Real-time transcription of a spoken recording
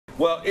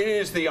Well, it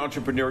is the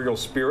entrepreneurial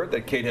spirit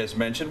that Kate has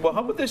mentioned. Well,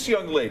 how about this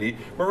young lady,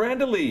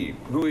 Miranda Lee,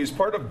 who is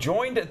part of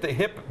Joined at the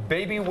Hip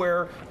Baby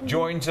Wear,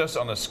 joins us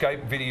on a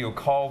Skype video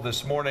call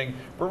this morning.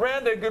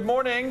 Miranda, good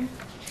morning.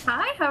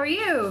 Hi, how are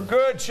you?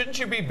 Good. Shouldn't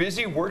you be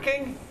busy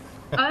working?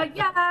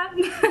 Yeah.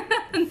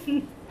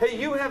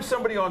 Hey, you have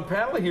somebody on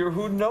panel here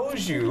who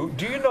knows you.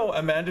 Do you know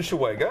Amanda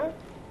Shawega?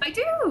 I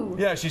do.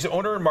 Yeah, she's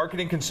owner and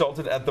marketing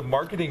consultant at The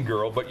Marketing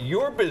Girl, but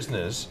your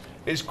business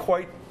is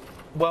quite,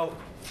 well,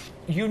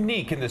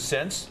 unique in the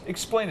sense.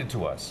 Explain it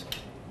to us.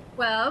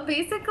 Well,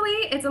 basically,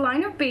 it's a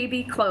line of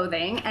baby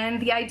clothing,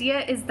 and the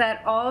idea is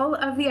that all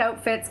of the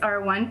outfits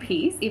are one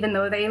piece, even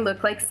though they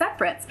look like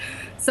separates.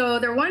 So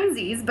they're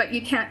onesies, but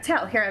you can't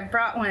tell. Here, I've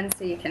brought one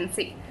so you can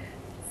see.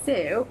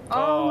 So,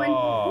 all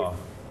one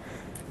piece.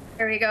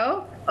 There we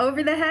go.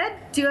 Over the head,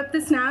 do up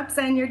the snaps,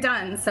 and you're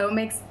done. So it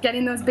makes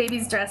getting those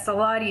babies dressed a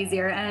lot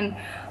easier. And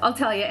I'll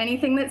tell you,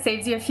 anything that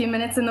saves you a few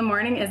minutes in the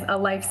morning is a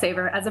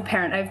lifesaver. As a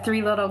parent, I have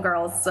 3 little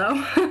girls, so.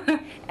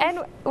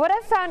 And what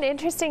I've found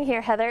interesting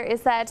here, Heather,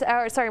 is that,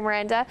 or sorry,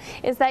 Miranda,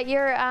 is that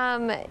you're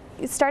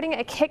starting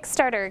a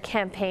Kickstarter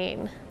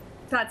campaign.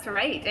 That's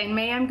right. In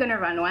May, I'm going to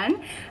run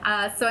one.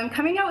 So I'm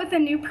coming out with a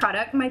new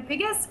product. My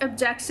biggest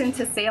objection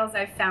to sales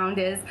I've found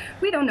is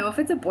we don't know if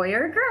it's a boy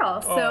or a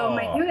girl. So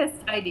my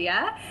newest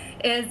idea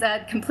is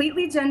a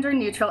completely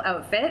gender-neutral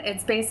outfit.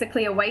 It's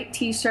basically a white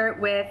t-shirt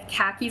with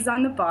khakis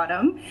on the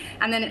bottom,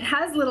 and then it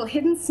has little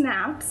hidden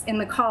snaps in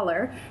the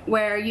collar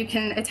where you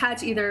can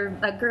attach either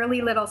a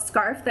girly little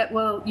scarf that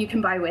you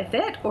can buy with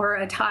it, or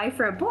a tie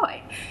for a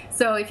boy.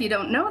 So if you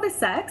don't know the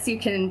sex, you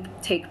can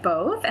take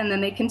both, and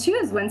then they can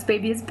choose once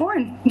baby is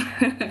born.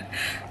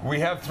 We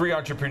have 3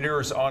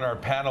 entrepreneurs on our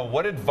panel.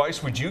 What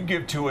advice would you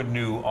give to a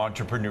new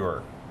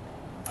entrepreneur?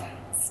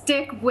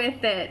 Stick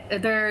with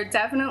it. There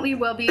definitely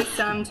will be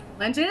some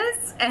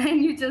challenges,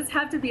 and you just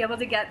have to be able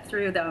to get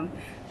through them.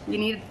 You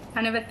need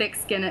kind of a thick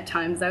skin at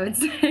times, I would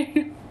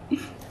say.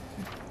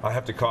 I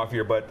have to cough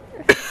here, but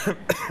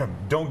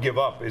don't give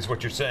up is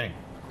what you're saying.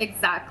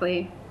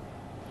 Exactly.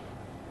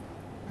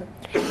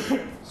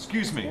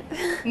 Excuse me.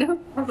 No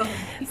problem.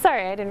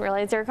 Sorry, I didn't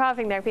realize you were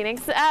coughing there,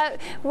 Phoenix.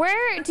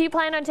 Where do you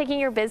plan on taking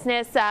your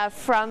business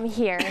from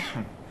here?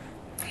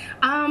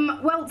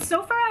 Well,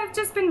 so far I've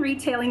just been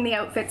retailing the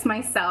outfits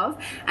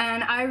myself,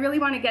 and I really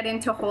want to get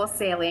into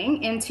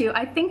wholesaling.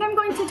 I think I'm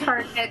going to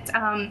target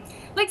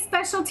like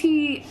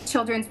specialty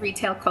children's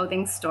retail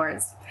clothing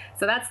stores.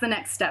 So that's the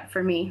next step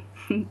for me.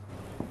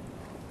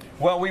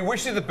 Well, we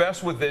wish you the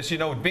best with this. You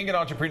know, being an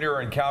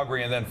entrepreneur in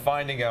Calgary and then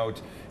finding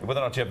out whether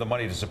or not you have the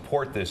money to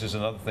support this is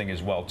another thing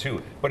as well,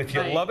 too. But if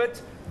you love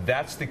it,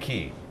 that's the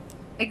key.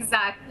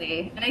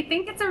 Exactly. And I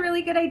think it's a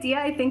really good idea.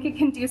 I think it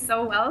can do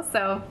so well.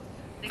 So,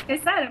 like I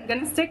said, I'm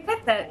going to stick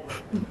with it.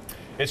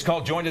 It's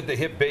called Joined at the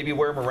Hip Baby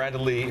Wear. Miranda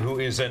Lee, who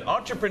is an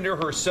entrepreneur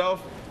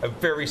herself, a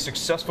very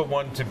successful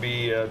one to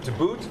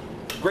boot.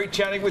 Great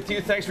chatting with you.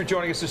 Thanks for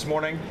joining us this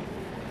morning.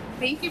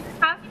 Thank you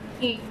for having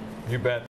me. You bet.